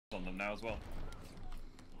on them now as well.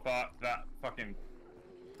 But that fucking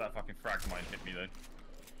frag mine hit me though. Of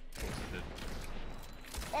course it did.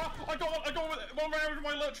 Oh, I got one round with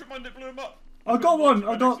my electric mine that blew him up. I got one.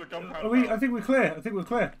 I think we're clear. I think we're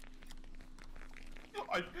clear.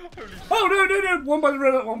 Oh no! One by the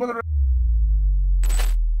river. One by the river.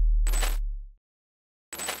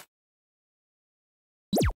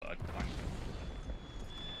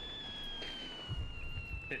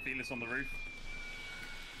 Hit Felis on the roof.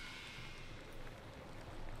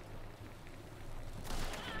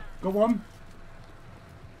 Got one.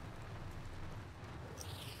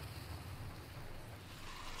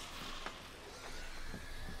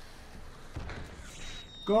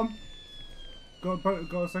 Go on.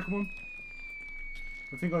 Got a second one.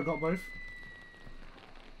 I think I got both.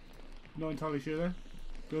 Not entirely sure though.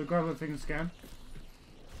 Go grab that thing and scan.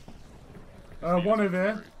 One over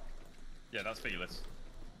there. Yeah, that's Felis.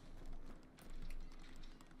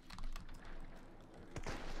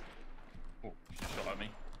 Oh, she shot at me.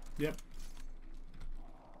 Yep.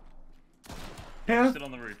 Here. Still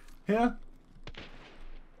on the roof. Here.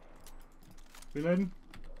 Reloading.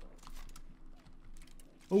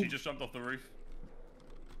 She just jumped off the roof.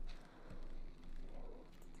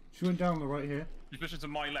 She went down on the right here. She's pushing to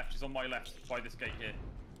my left. She's on my left by this gate here.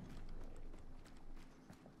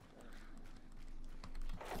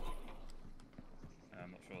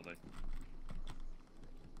 I'm not sure though.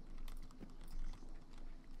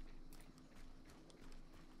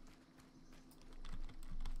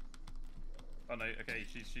 Oh no, okay,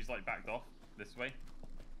 she's like backed off this way.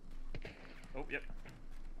 Oh, yep.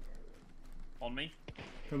 On me.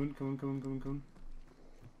 Come on. Didn't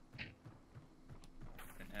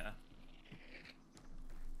hit her.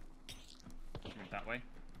 She went that way.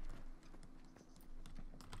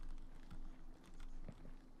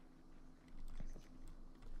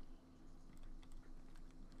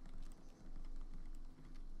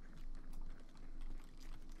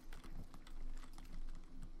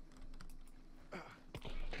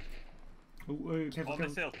 Careful, On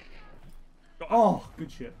this hill. Oh,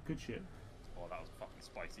 good shit. Oh, that was fucking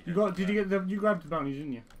spicy. Did you get the? You grabbed the bounty,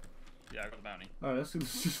 didn't you? Yeah, I got the bounty. Alright, let's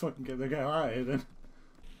just fucking get the guy out of here then.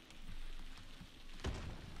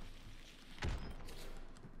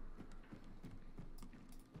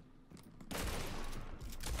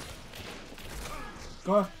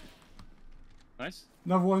 Go on. Nice.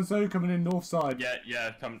 Another one, so coming in north side. Yeah,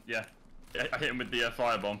 I hit him with the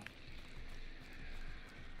firebomb.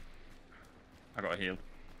 I got a heal.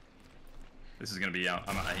 This is gonna be out.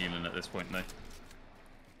 I'm out of healing at this point though.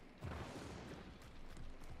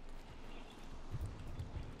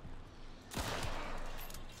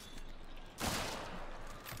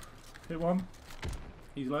 Hit one.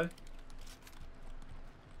 He's low.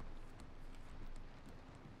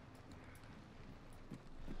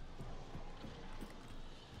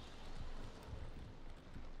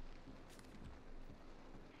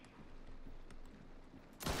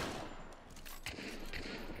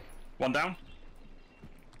 One down.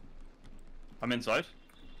 I'm inside.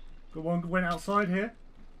 Got one went outside here.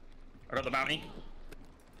 I got the bounty.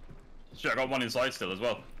 Shit, I got one inside still as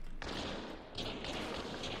well.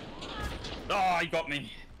 Oh, he got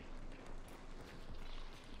me.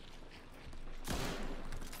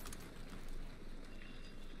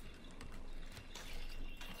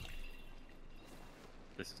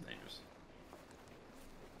 This is dangerous.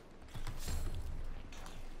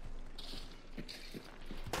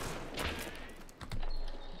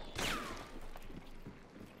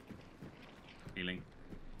 Healing.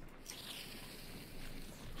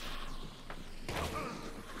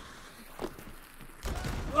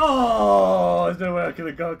 Oh, there's no way I could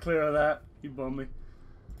have got clear of that. You bombed me.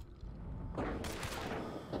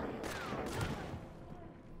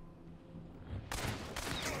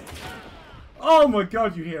 Oh my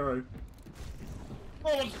god, you hero.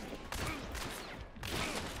 Oh.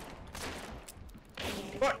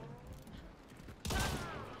 What?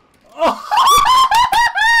 Oh.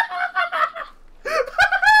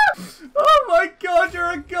 Oh my god,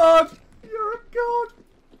 you're a god. You're a god.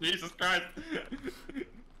 Jesus Christ.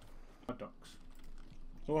 Ducks.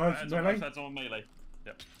 Oh, that's melee? That's on melee.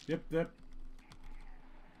 Yep. Yep.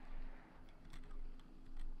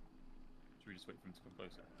 Should we just wait for him to come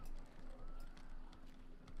closer?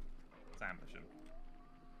 Let's ambush him.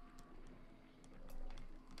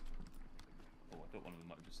 Oh, I thought one of them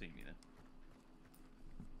might have just seen me then.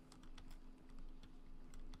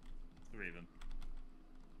 3 of them.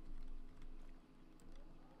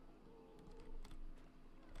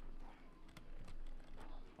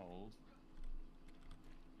 Hold.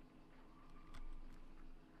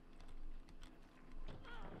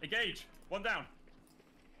 Engage! One down.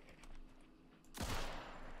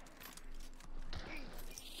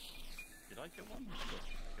 I kill one? I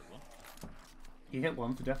killed one. You hit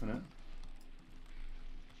one for definite.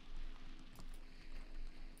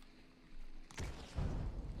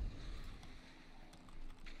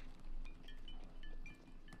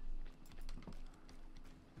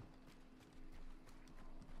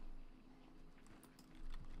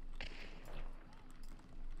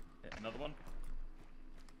 Hit another one.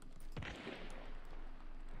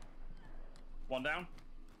 One down.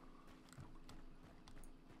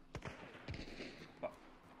 Fuck.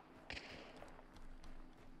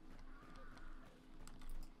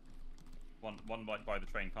 One by the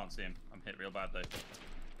train, can't see him. I'm hit real bad though.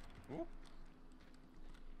 Ooh.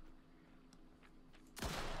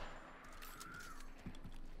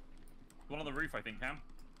 One on the roof, I think, Cam.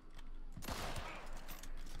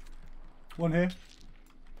 One here.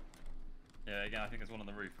 Yeah, again, I think there's one on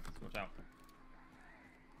the roof. Watch out.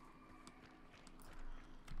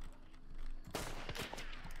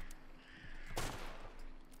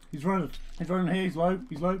 He's running. He's running here. He's low.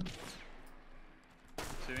 He's low.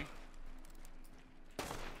 See me?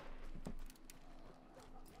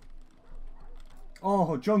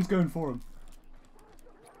 Oh, John's going for him.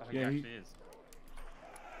 I think he actually is.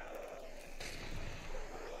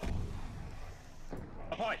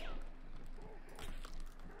 Up high!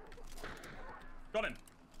 Got him!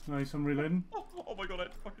 Nice, I'm reloading. Oh my god, I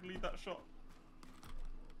fucking lead that shot.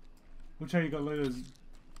 Watch out, you got loaders.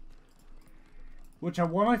 Watch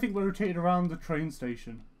out, one I think rotated around the train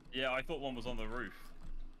station. Yeah, I thought one was on the roof.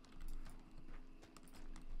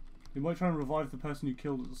 You might try and revive the person you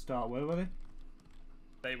killed at the start. Where were they?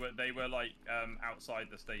 They were like outside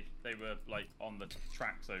the station. They were like on the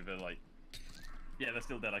tracks over like. Yeah, they're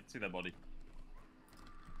still dead. I can see their body.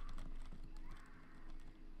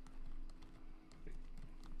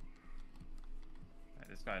 Right,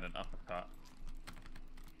 this guy had an uppercut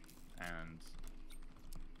and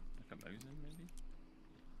like a Mosin maybe.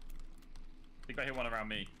 I think I hit one around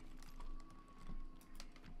me.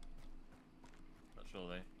 Not sure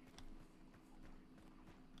though.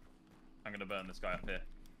 I'm gonna burn this guy up here.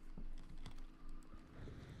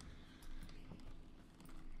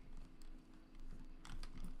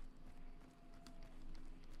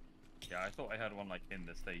 Yeah, I thought I had one like in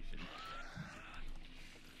the station.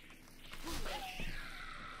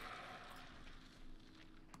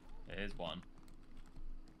 There's one.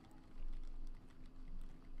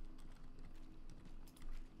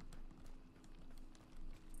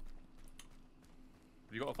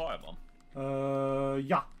 Have you got a firebomb?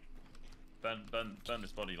 Yeah. Burn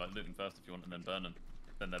this body, like loot them first if you want, and then burn them.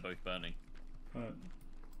 Then they're both burning.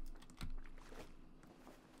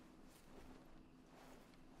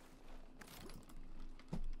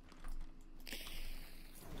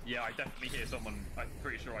 Yeah, I definitely hear someone. I'm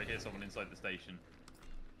pretty sure I hear someone inside the station.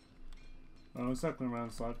 I'm circling around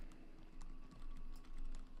the side.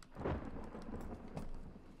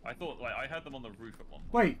 I thought, like, I heard them on the roof at one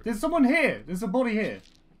point. Wait, there's someone here. There's a body here.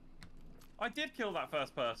 I did kill that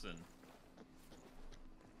first person.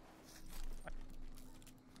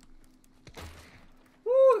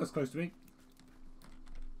 Woo, that's close to me.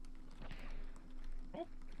 Oh.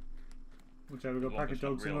 Watch out, we've got a pack of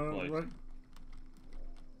dogs on our right.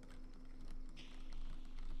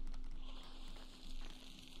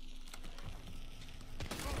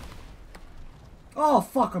 Oh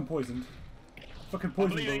fuck, I'm poisoned. Fucking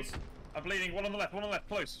poison bullets. I'm bleeding. One on the left,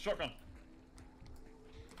 close. Shotgun.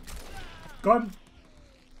 Got him.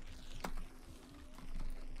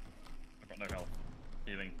 I've got no health.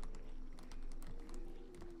 Healing.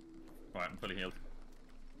 Right, I'm fully healed.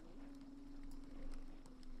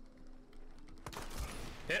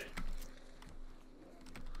 Hit.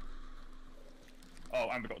 Oh,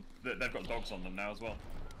 and they've got dogs on them now as well.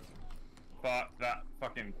 But that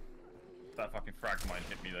fucking frag mine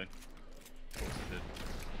hit me though. Of course it did.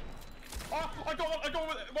 Oh, I got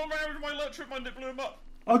one round with my electric mine that blew him up.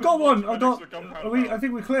 I got one. I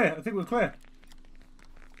think we're clear. I think we're clear.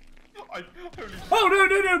 Oh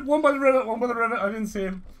no! One by the river. I didn't see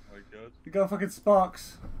him. Oh my god. You got fucking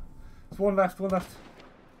sparks. There's one left.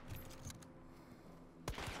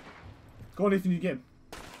 Go on, Ethan, you get him.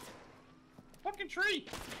 Fucking tree.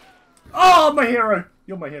 Oh, my hero.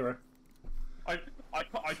 You're my hero.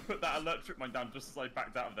 I put that electric mine down just as I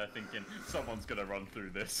backed out of there thinking someone's gonna run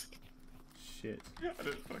through this. Shit. And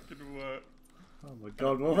it fucking worked. Oh my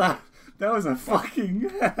god, well that was a fucking...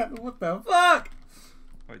 what the fuck?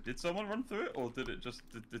 Wait, did someone run through it, or did it just...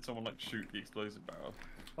 Did someone, like, shoot the explosive barrel?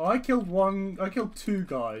 Oh, I killed two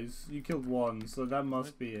guys. You killed one, so that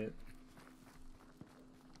must be it.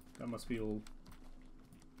 That must be all.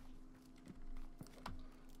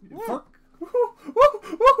 Woo! Fuck!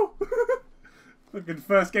 Woo! Fucking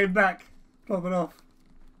first game back. Pop it off.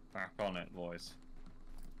 Back on it, boys.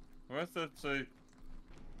 Where's the two?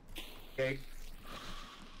 Okay.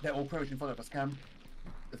 They're all approaching in front of us, Cam.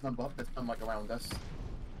 There's none like around us.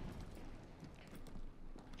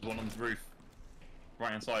 There's one on the roof.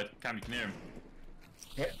 Right inside. Cam, you can hear him.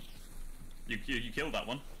 Hit. You killed that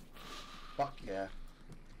one. Fuck yeah.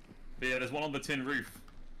 But yeah, there's one on the tin roof.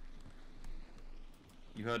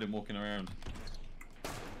 You heard him walking around.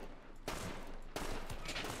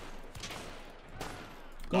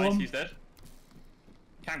 Nice, he's dead.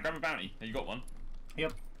 Cam, grab a bounty. You got one.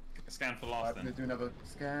 Yep. A scan for the I'm last gonna then. do another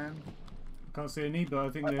scan. Can't see any, but I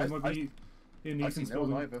think there might be in I see Ethan's no one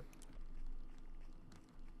building. either.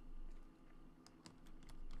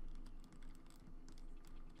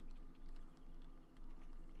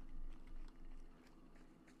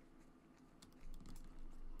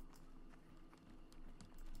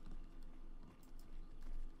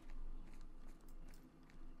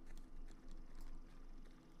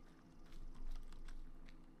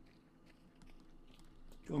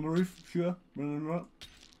 On the roof, sure. Running up.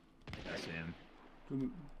 I see him. Do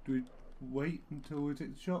we wait until we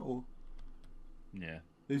take the shot, or? Yeah.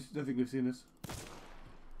 I think they've seen us.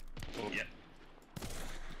 Oh, yeah.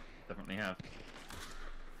 Definitely have.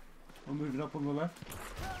 I'm moving up on the left.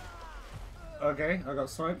 Okay, I got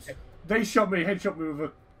snipes. They shot me, headshot me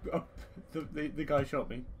with the guy shot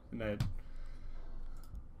me in the head.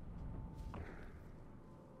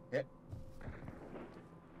 Hit.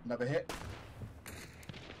 Another hit.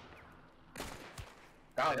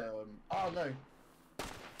 Got him. Oh no.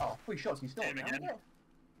 Oh, 3 shots, he's still Hit him down. again. Yeah.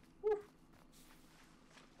 Woo.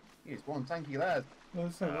 He's one tanky lad. No,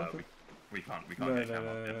 that's not worth it. We can't No, get no, Cam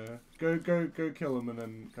up no, yet. no. Go kill him and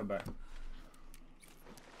then come back.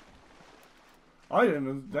 I don't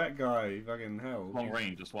know that guy fucking hell. Long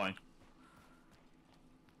range, that's why. I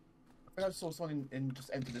think I saw someone in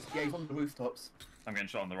just entered this. Yeah, he's on the rooftops. I'm getting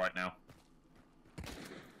shot on the right now.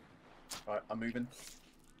 Alright, I'm moving.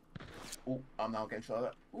 Oh, I'm now getting shot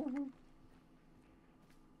at that. Ooh.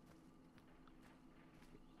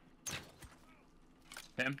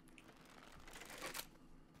 Hit him.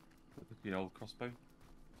 With the old crossbow.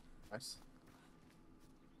 Nice.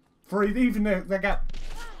 3, even the gap.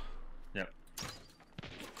 Yep.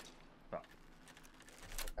 Fuck.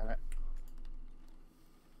 Damn it.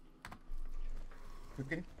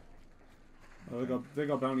 Cooking. Oh, they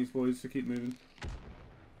got bounties, boys, so keep moving.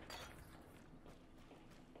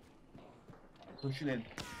 Pushing in.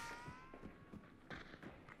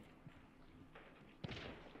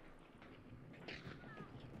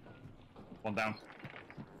 One down.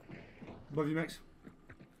 Above you, Max.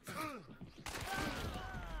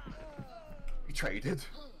 He traded.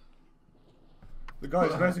 The guy's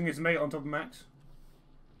resing his mate on top of Max.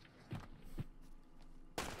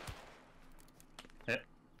 Hit.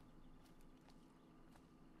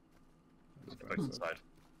 Both inside.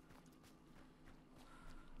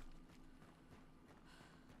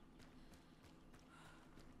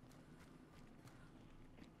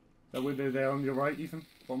 That window there on your right, Ethan.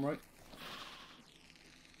 Bottom right.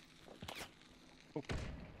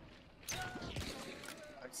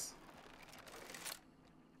 Nice.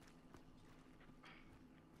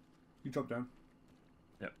 You drop down.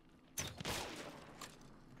 Yep.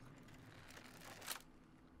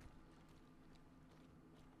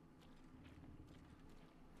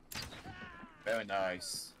 Very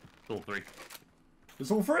nice. It's all 3.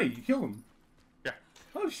 It's all 3. You kill them. Yeah.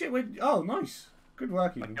 Oh shit! Wait. Oh, nice. Good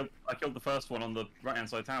work, Ethan. I killed the first one on the right hand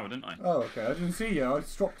side tower, didn't I? Oh, okay. I didn't see you. I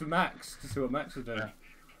swapped to Max to see what Max was doing. Yeah.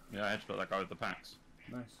 Yeah, I headshot that guy with the packs.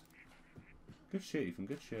 Nice. Good shit, Ethan.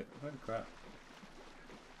 Good shit. Holy crap.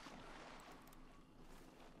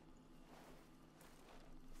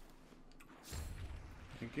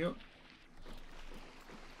 Thank you.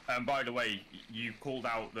 By the way, you called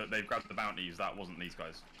out that they've grabbed the bounties. That wasn't these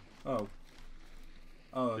guys. Oh.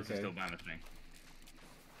 Oh, okay. This is still vanishing.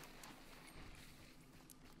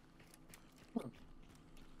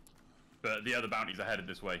 But the other bounties are headed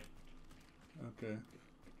this way, Okay.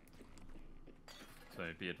 so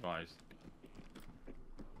be advised.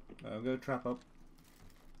 I'm gonna trap up.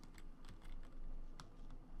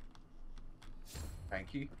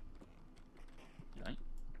 Thank you. Okay.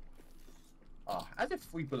 Ah, as if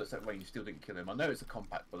 3 bullets at range still didn't kill him. I know it's a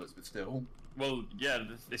compact bullets, but still. Well, yeah,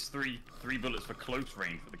 it's three bullets for close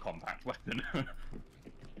range for the compact weapon.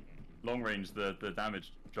 Long range, the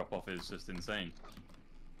damage drop off is just insane.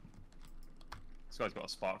 This guy's got a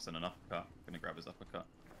sparks and an uppercut. I'm gonna grab his uppercut.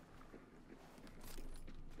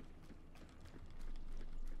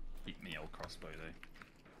 Beat me, old crossbow though.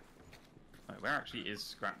 Right, where actually is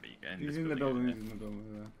Scrapbeak? He's in the building. He's in the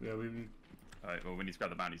building. Yeah, we. Alright, well we need to grab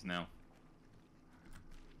the bounties now.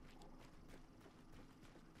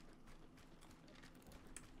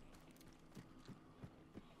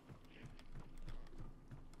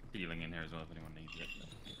 healing in here as well if anyone needs it.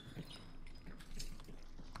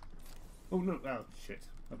 Oh no! Oh shit!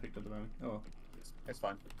 I picked up the money. Oh, It's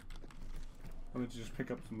fine. I'm going to just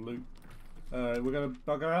pick up some loot. We're gonna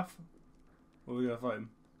bugger off, or we're gonna fight him.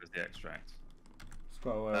 Where's the extract? It's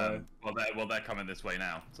quite a way away. Well, they're coming this way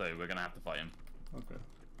now, so we're gonna have to fight him. Okay.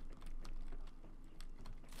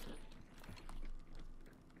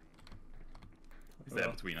 Because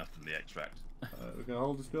they're between us and the extract. We're gonna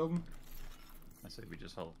hold this building. I say we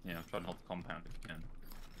just hold, try and hold the compound if you can.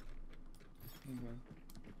 Okay.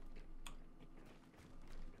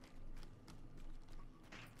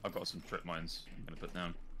 I've got some trip mines I'm gonna put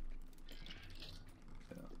down.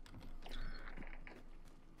 Yeah.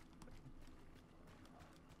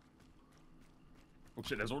 Oh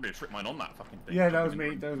shit, there's already a trip mine on that fucking thing. Yeah, that was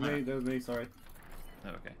me. That was me. That was me. Sorry. Oh,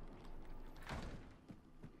 okay.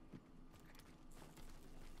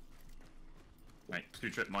 Right, 2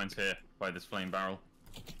 trip mines here by this flame barrel.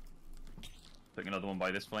 Putting another one by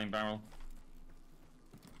this flame barrel.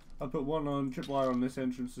 I put one on tripwire on this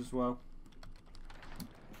entrance as well.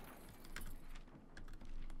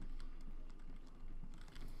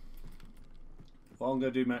 What I'm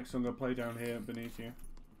gonna do, Max, I'm gonna play down here beneath you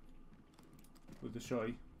with the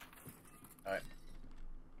shotty. Alright.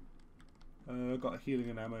 Got a healing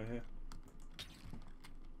and ammo here.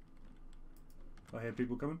 I hear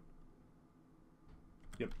people coming.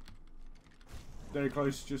 Yep. Very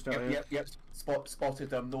close, just out here. Yep.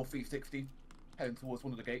 Spotted north 360, heading towards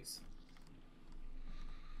one of the gates.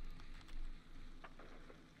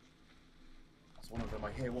 That's one of them.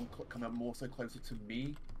 I hear one coming more so closer to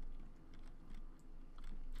me.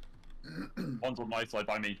 One's on my side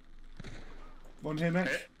by me. One here, Max.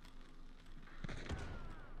 Hit.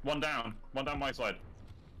 One down my side.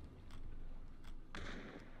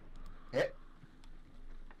 Hit.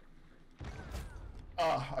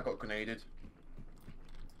 Ah, I got grenaded.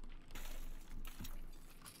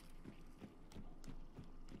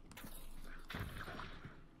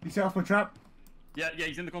 You set off my trap. Yeah,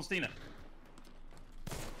 he's in the concertina.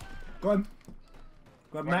 Go on.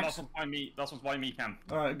 Grab Right, Max. Last one's by me, Cam.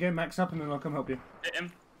 Alright, get Max up and then I'll come help you. Hit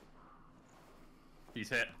him. He's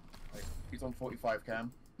hit. He's on 45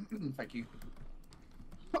 cam. Thank you.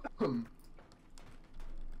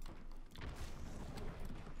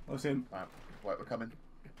 I see him. Right, we're coming.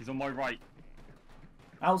 He's on my right.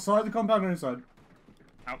 Outside the compound or inside?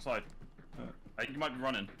 Outside. I think he might be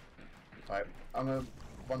running. Right, I'm gonna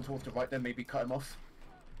run towards the right then, maybe cut him off.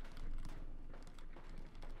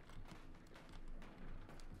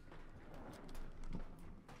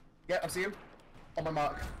 Yeah, I see him. On my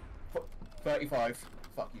mark. 35.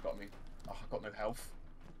 Fuck, you got me. Oh, I've got no health.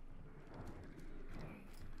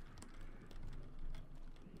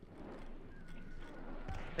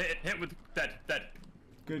 Hit with dead.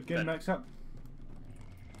 Good, get Max up.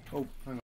 Oh, hang on.